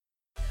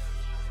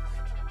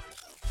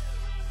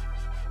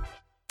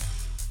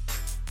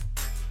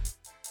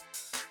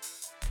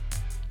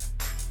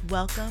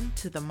Welcome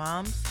to the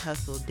Moms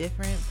Hustle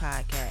Different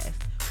podcast,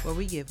 where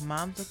we give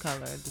moms of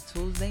color the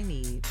tools they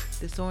need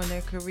to soar in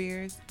their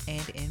careers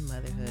and in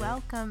motherhood.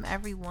 Welcome,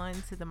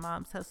 everyone, to the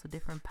Moms Hustle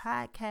Different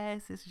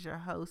podcast. This is your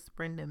host,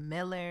 Brenda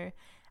Miller.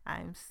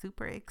 I'm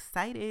super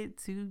excited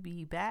to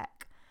be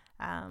back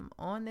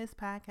on this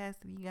podcast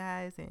with you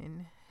guys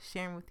and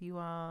sharing with you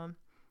all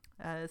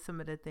some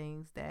of the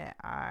things that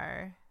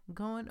are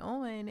going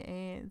on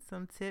and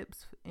some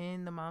tips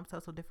in the Moms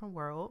Hustle Different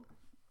world.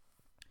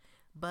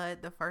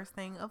 But the first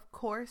thing, of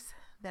course,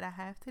 that I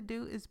have to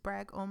do is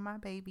brag on my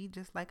baby,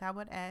 just like I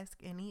would ask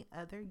any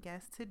other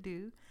guest to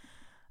do.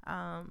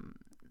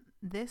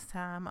 This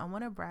time, I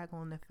want to brag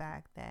on the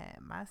fact that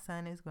my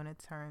son is going to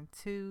turn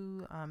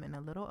 2 in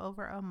a little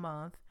over a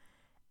month,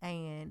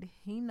 and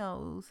he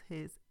knows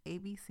his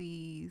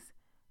ABCs.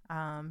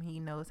 He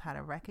knows how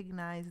to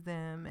recognize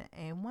them.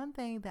 And one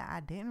thing that I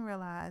didn't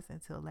realize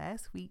until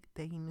last week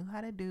that he knew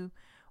how to do,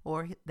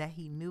 or that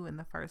he knew in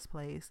the first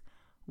place,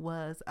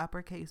 was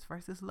uppercase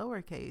versus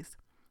lowercase.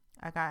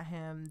 I got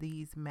him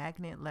these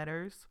magnet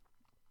letters,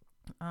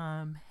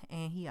 and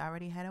he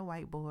already had a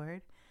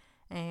whiteboard,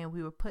 and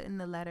we were putting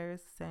the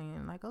letters,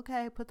 saying like,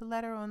 okay, put the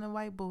letter on the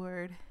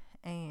whiteboard,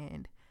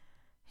 and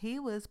he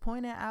was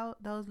pointing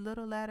out those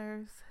little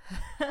letters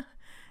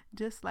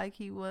just like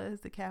he was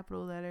the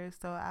capital letters.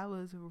 So I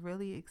was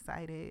really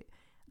excited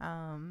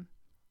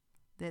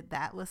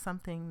that was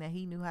something that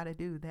he knew how to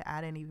do that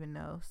I didn't even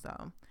know. So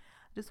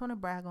I just want to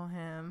brag on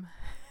him.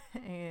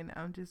 And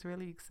I'm just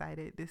really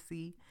excited to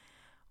see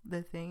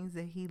the things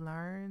that he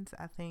learns.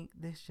 I think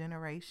this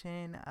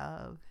generation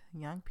of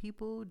young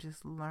people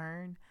just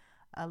learn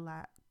a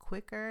lot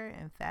quicker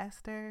and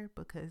faster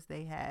because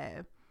they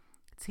have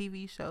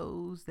TV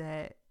shows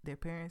that their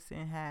parents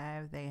didn't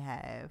have. They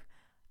have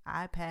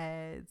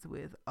iPads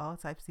with all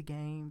types of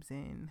games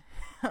and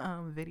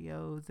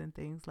videos and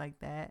things like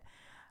that.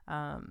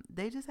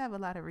 They just have a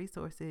lot of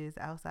resources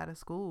outside of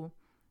school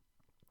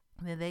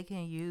that they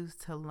can use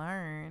to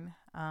learn,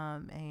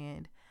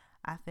 and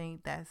I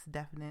think that's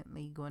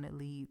definitely going to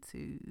lead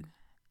to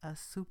a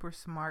super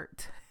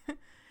smart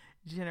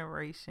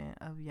generation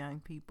of young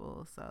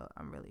people. So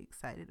I'm really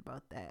excited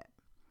about that.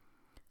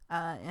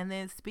 And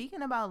then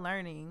speaking about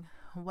learning,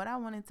 what I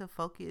wanted to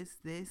focus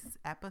this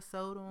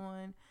episode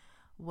on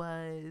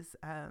was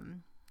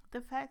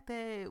the fact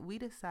that we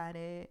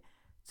decided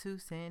to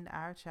send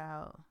our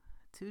child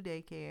to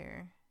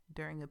daycare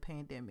during a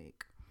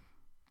pandemic.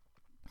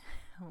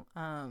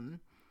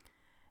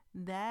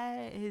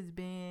 That has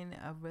been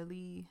a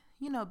really,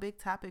 big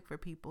topic for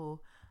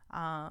people.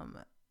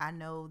 I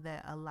know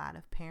that a lot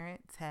of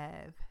parents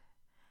have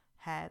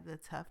had the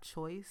tough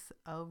choice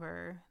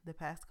over the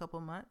past couple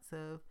months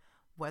of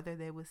whether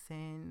they would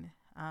send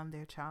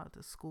their child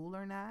to school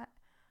or not,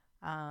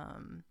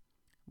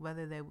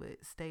 whether they would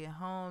stay at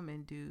home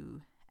and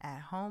do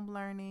at-home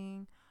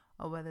learning,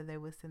 or whether they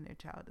would send their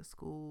child to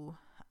school,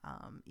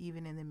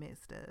 even in the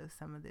midst of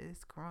some of this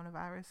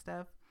coronavirus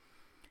stuff.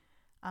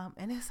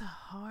 And it's a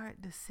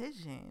hard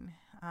decision.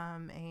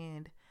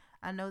 And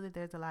I know that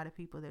there's a lot of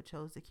people that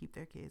chose to keep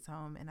their kids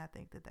home, and I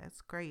think that that's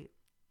great.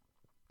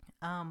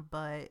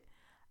 But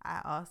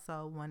I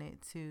also wanted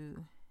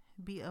to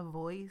be a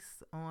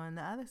voice on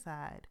the other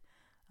side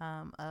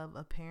of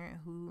a parent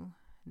who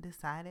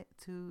decided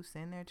to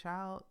send their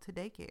child to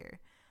daycare,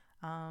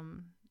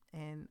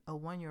 and a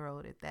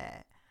 1-year-old at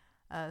that.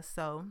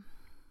 So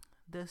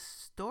the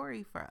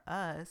story for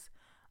us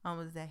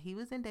was that he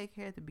was in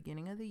daycare at the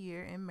beginning of the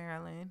year in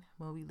Maryland,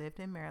 when we lived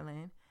in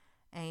Maryland.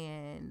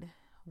 And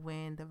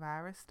when the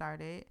virus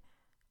started,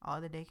 all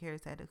the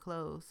daycares had to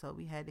close, so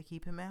we had to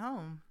keep him at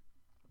home.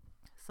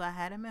 So I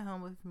had him at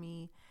home with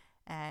me,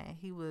 and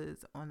he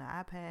was on the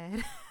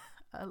iPad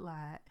a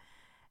lot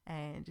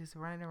and just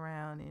running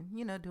around and,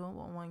 doing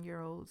what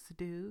 1-year-olds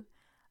do.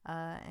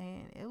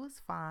 And it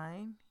was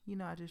fine.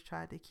 I just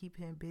tried to keep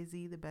him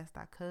busy the best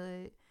I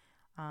could.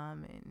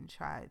 And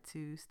tried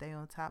to stay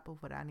on top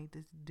of what I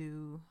needed to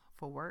do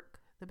for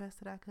work the best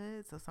that I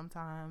could. So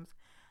sometimes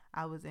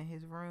I was in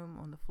his room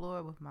on the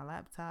floor with my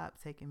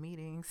laptop taking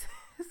meetings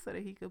so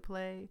that he could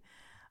play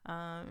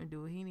and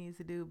do what he needs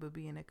to do, but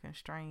be in a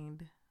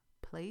constrained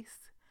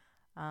place.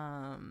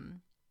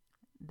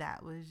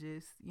 That was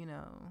just,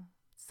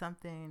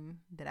 something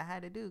that I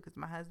had to do because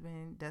my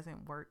husband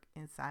doesn't work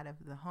inside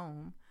of the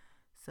home,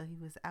 so he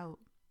was out.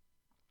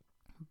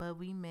 But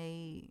we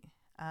made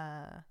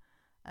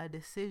a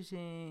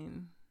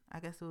decision, I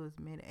guess it was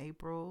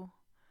mid-April,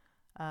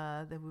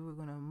 that we were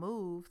going to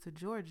move to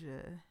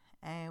Georgia.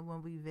 And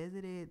when we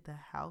visited the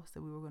house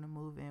that we were going to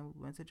move in,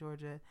 we went to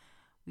Georgia.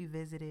 We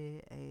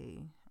visited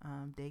a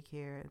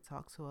daycare and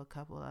talked to a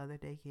couple of other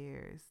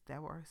daycares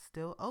that were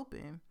still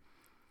open,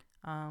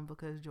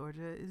 because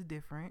Georgia is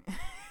different.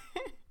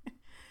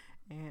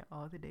 And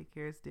all the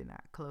daycares did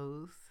not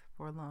close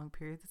for long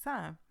periods of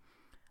time.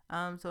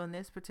 So in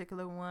this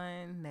particular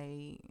one,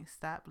 they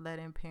stopped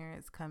letting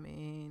parents come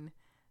in.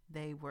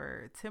 They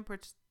were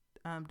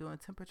doing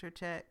temperature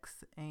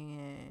checks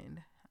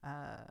and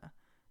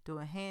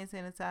doing hand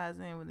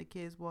sanitizing when the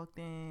kids walked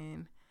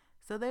in.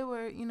 So they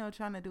were,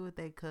 trying to do what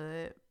they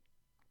could.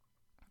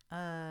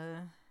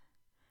 And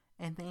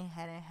they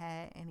hadn't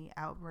had any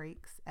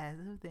outbreaks as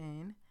of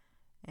then.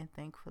 And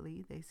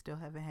thankfully, they still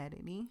haven't had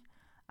any.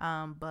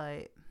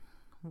 But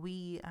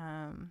we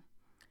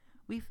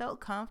felt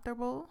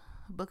comfortable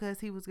because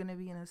he was going to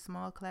be in a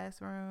small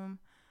classroom.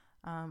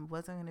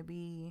 Wasn't going to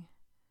be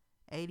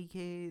 80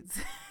 kids,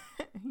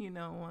 in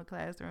one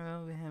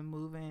classroom, and him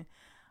moving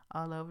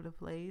all over the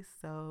place.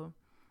 So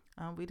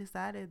we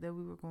decided that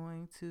we were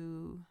going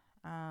to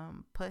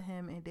put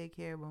him in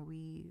daycare when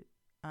we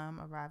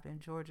arrived in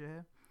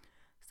Georgia.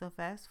 So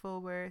fast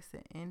forward to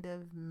the end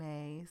of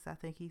May. So I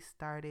think he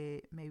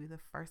started maybe the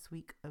first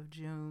week of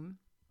June.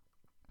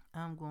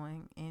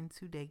 Going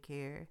into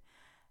daycare.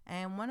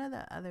 And one of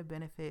the other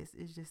benefits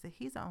is just that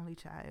he's the only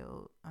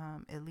child,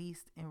 at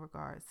least in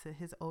regards to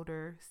his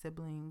older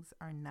siblings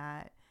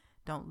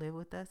don't live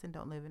with us and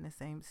don't live in the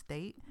same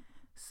state.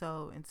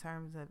 So in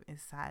terms of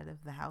inside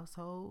of the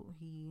household,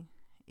 he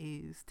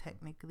is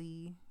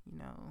technically,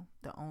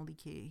 the only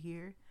kid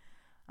here.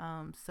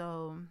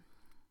 So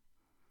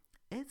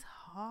it's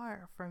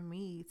hard for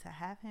me to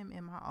have him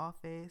in my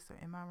office or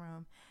in my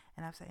room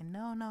and I'm saying,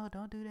 no,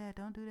 don't do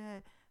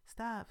that.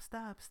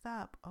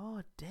 Stop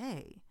all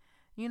day.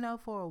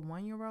 For a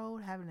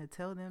 1-year-old, having to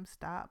tell them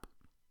stop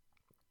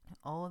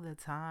all the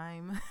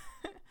time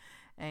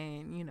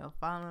and,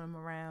 following them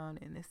around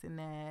and this and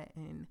that.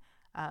 And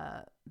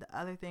the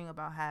other thing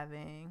about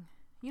having,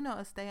 being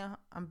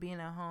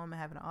at home and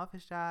having an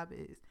office job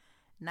is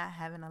not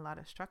having a lot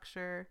of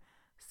structure.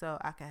 So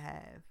I could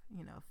have,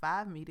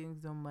 5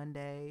 meetings on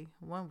Monday,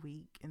 1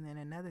 week, and then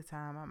another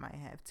time I might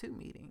have 2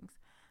 meetings.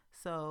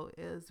 So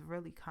it was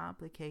really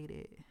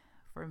complicated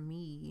for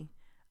me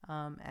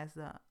as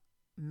a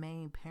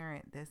main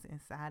parent that's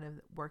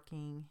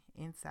working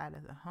inside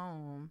of the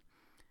home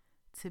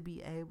to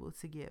be able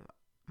to give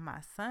my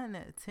son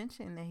the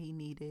attention that he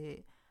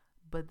needed,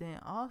 but then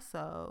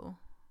also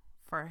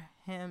for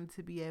him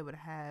to be able to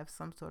have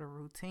some sort of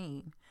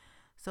routine.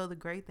 So the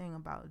great thing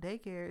about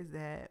daycare is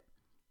that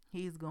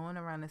he's going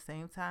around the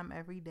same time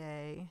every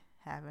day,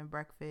 having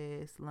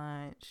breakfast,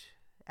 lunch,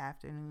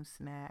 afternoon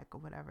snack, or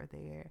whatever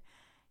there.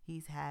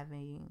 He's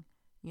having,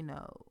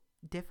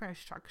 different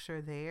structure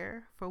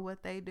there for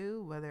what they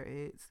do, whether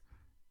it's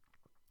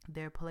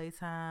their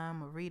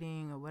playtime or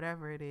reading or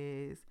whatever it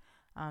is,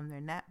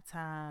 their nap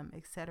time,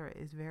 etc.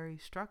 is very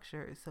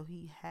structured. So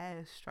he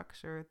has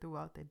structure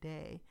throughout the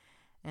day.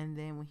 And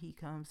then when he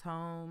comes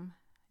home,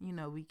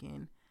 we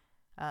can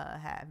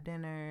have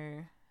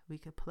dinner, we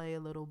could play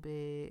a little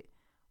bit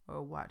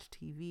or watch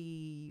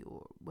TV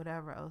or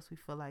whatever else we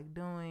feel like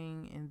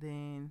doing. And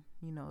then,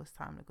 it's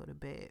time to go to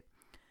bed.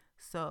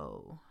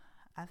 So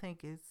I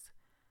think it's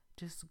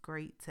just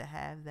great to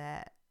have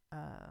that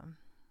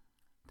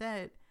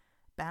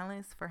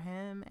balance for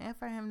him and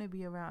for him to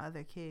be around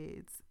other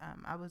kids.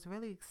 I was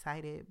really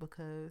excited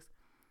because,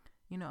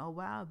 a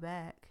while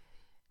back,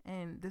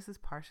 and this is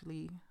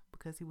partially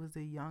because he was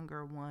the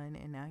younger one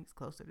and now he's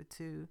closer to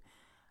 2.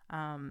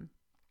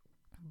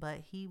 But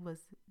he was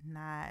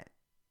not,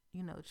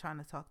 trying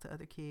to talk to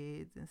other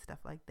kids and stuff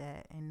like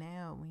that. And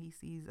now when he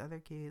sees other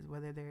kids,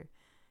 whether they're,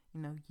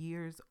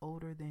 years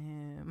older than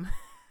him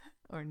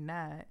or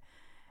not,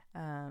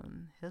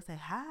 he'll say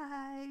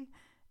hi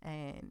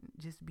and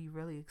just be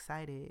really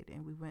excited.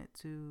 And we went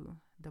to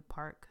the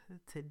park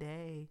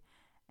today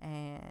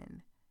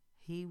and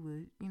he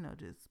was,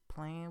 just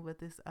playing with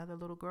this other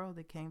little girl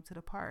that came to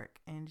the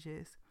park and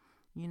just,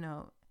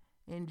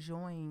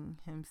 enjoying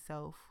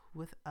himself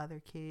with other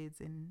kids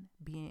and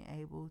being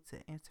able to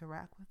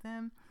interact with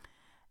them.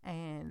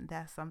 And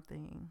that's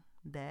something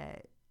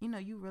that,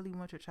 you really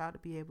want your child to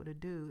be able to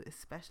do,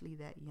 especially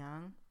that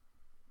young.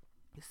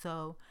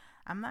 So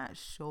I'm not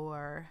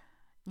sure,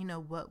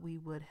 what we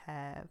would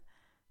have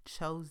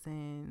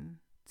chosen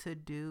to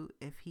do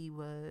if he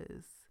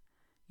was,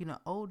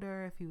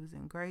 older, if he was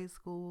in grade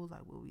school,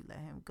 like would we let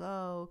him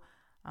go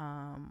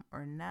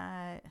or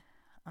not?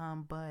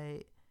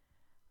 But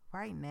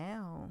right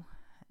now,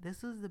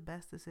 this was the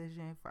best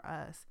decision for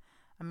us.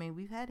 I mean,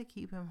 we've had to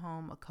keep him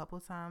home a couple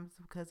times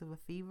because of a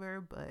fever,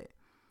 but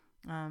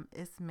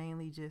it's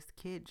mainly just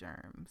kid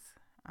germs,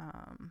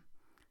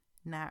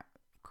 not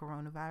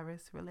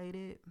coronavirus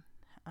related.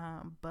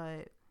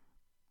 But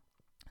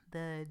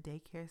the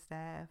daycare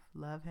staff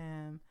love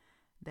him.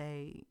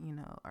 They,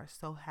 are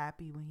so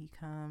happy when he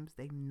comes.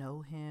 They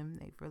know him.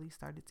 They've really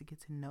started to get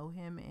to know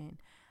him, and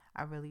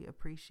I really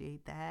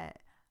appreciate that.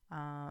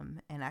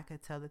 And I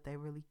could tell that they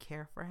really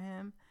care for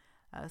him.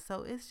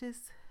 So it's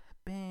just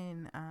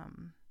been,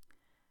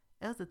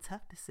 it was a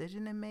tough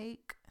decision to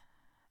make,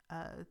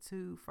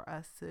 for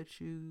us to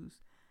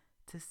choose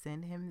to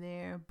send him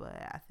there. But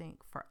I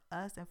think for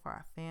us and for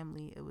our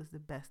family, it was the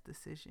best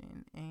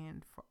decision.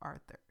 And for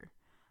Arthur,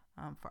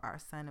 for our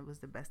son, it was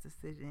the best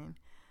decision.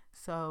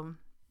 So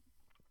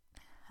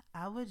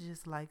I would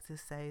just like to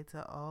say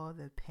to all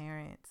the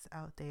parents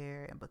out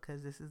there, and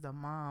because this is a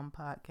mom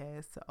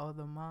podcast, to all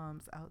the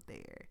moms out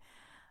there,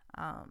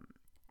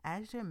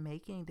 as you're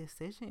making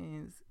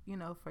decisions,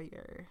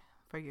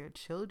 for your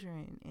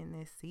children in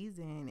this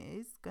season,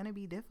 it's going to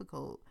be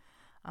difficult.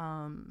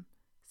 Some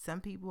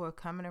people are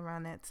coming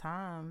around that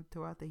time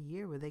throughout the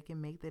year where they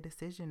can make the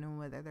decision on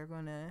whether they're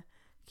going to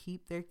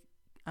keep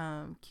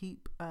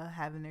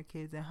having their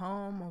kids at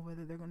home, or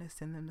whether they're going to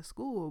send them to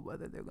school, or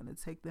whether they're going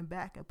to take them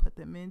back and put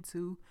them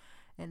into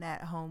an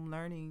at-home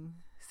learning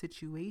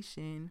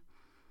situation.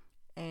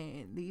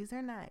 And these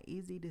are not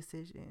easy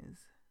decisions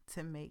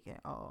to make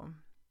at all.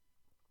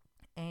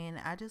 And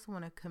I just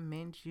want to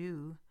commend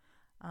you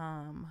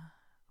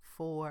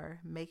for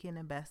making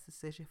the best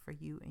decision for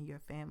you and your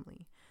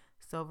family.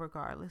 So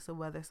regardless of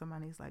whether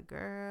somebody's like,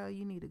 girl,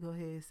 you need to go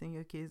ahead and send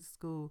your kids to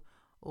school,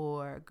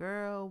 or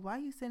girl, why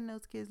you sending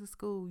those kids to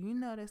school? You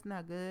know that's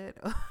not good.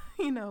 Or,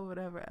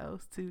 whatever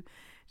else, to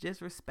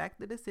just respect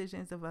the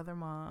decisions of other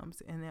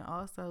moms, and then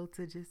also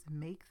to just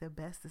make the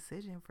best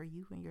decision for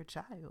you and your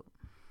child,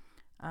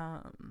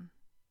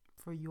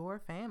 for your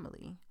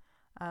family.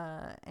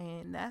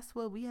 And that's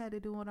what we had to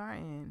do on our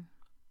end.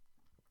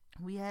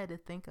 We had to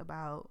think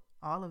about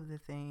all of the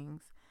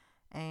things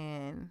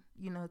and,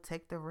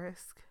 take the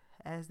risk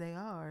as they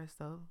are.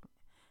 So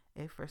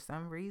if for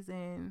some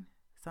reason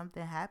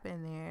something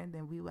happened there,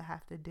 then we would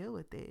have to deal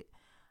with it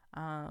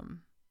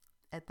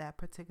at that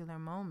particular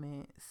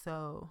moment.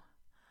 So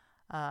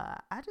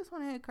I just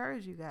want to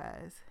encourage you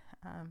guys.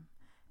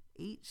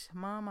 Each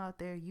mom out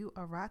there, you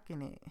are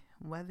rocking it,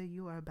 whether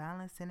you are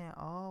balancing it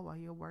all while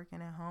you're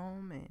working at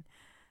home, and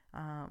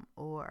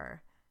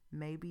or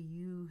maybe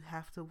you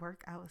have to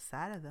work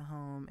outside of the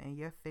home and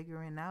you're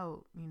figuring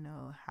out,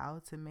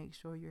 how to make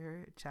sure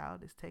your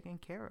child is taken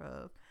care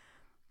of.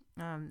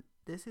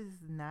 This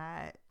is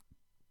not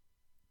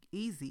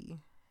easy.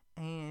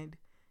 And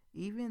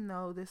even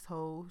though this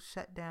whole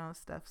shutdown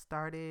stuff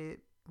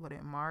started,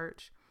 in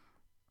March,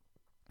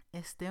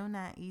 it's still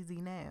not easy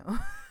now.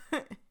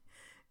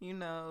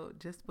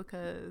 Just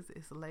because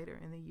it's later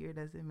in the year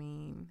doesn't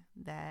mean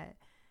that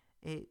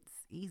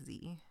it's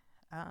easy.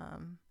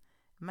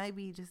 Might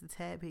be just a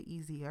tad bit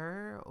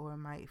easier, or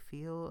might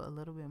feel a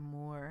little bit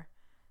more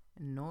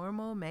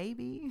normal,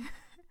 maybe.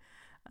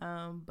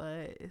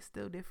 But it's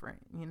still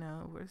different.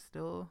 We're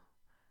still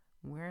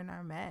wearing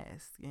our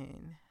mask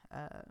and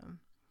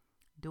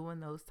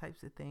doing those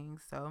types of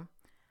things. So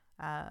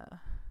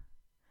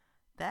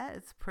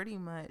that's pretty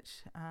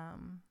much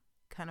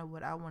kind of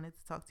what I wanted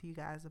to talk to you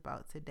guys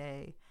about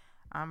today.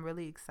 I'm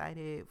really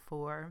excited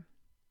for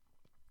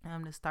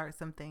to start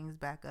some things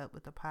back up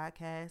with the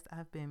podcast.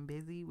 I've been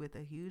busy with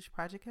a huge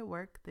project at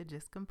work that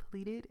just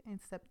completed in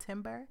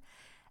September,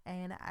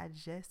 and I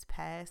just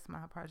passed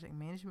my project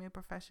management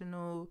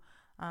professional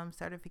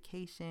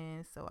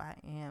certification, so I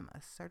am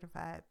a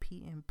certified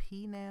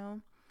PMP now.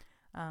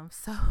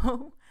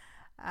 So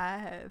I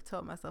have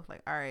told myself, all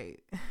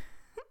right,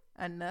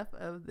 enough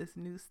of this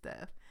new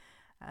stuff.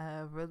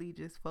 Really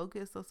just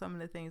focus on some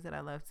of the things that I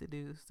love to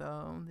do.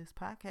 So this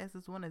podcast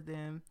is one of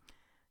them.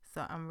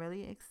 So I'm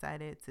really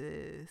excited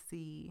to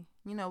see,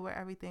 where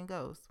everything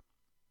goes.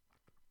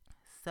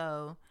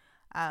 So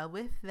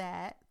with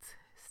that,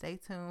 stay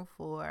tuned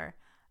for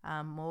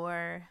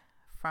more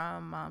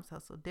from Moms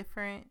Hustle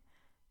Different.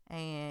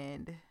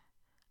 And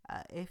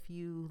if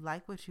you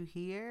like what you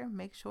hear,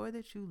 make sure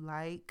that you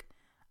like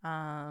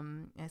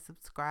and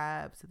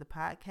subscribe to the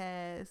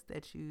podcast,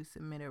 that you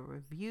submit a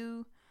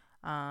review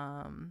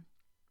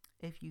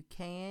if you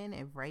can,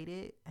 and rate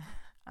it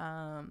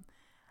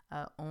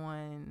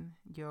on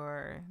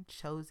your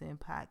chosen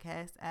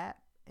podcast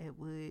app. It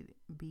would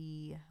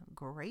be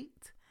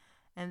great.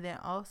 And then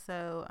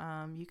also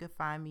you can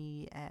find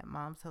me at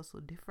Moms Hustle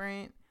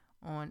Different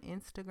on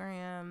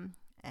Instagram,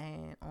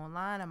 and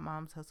online at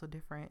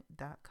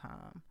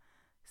momshustledifferent.com.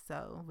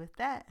 So with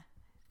that,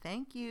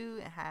 thank you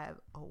and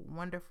have a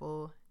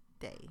wonderful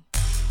day.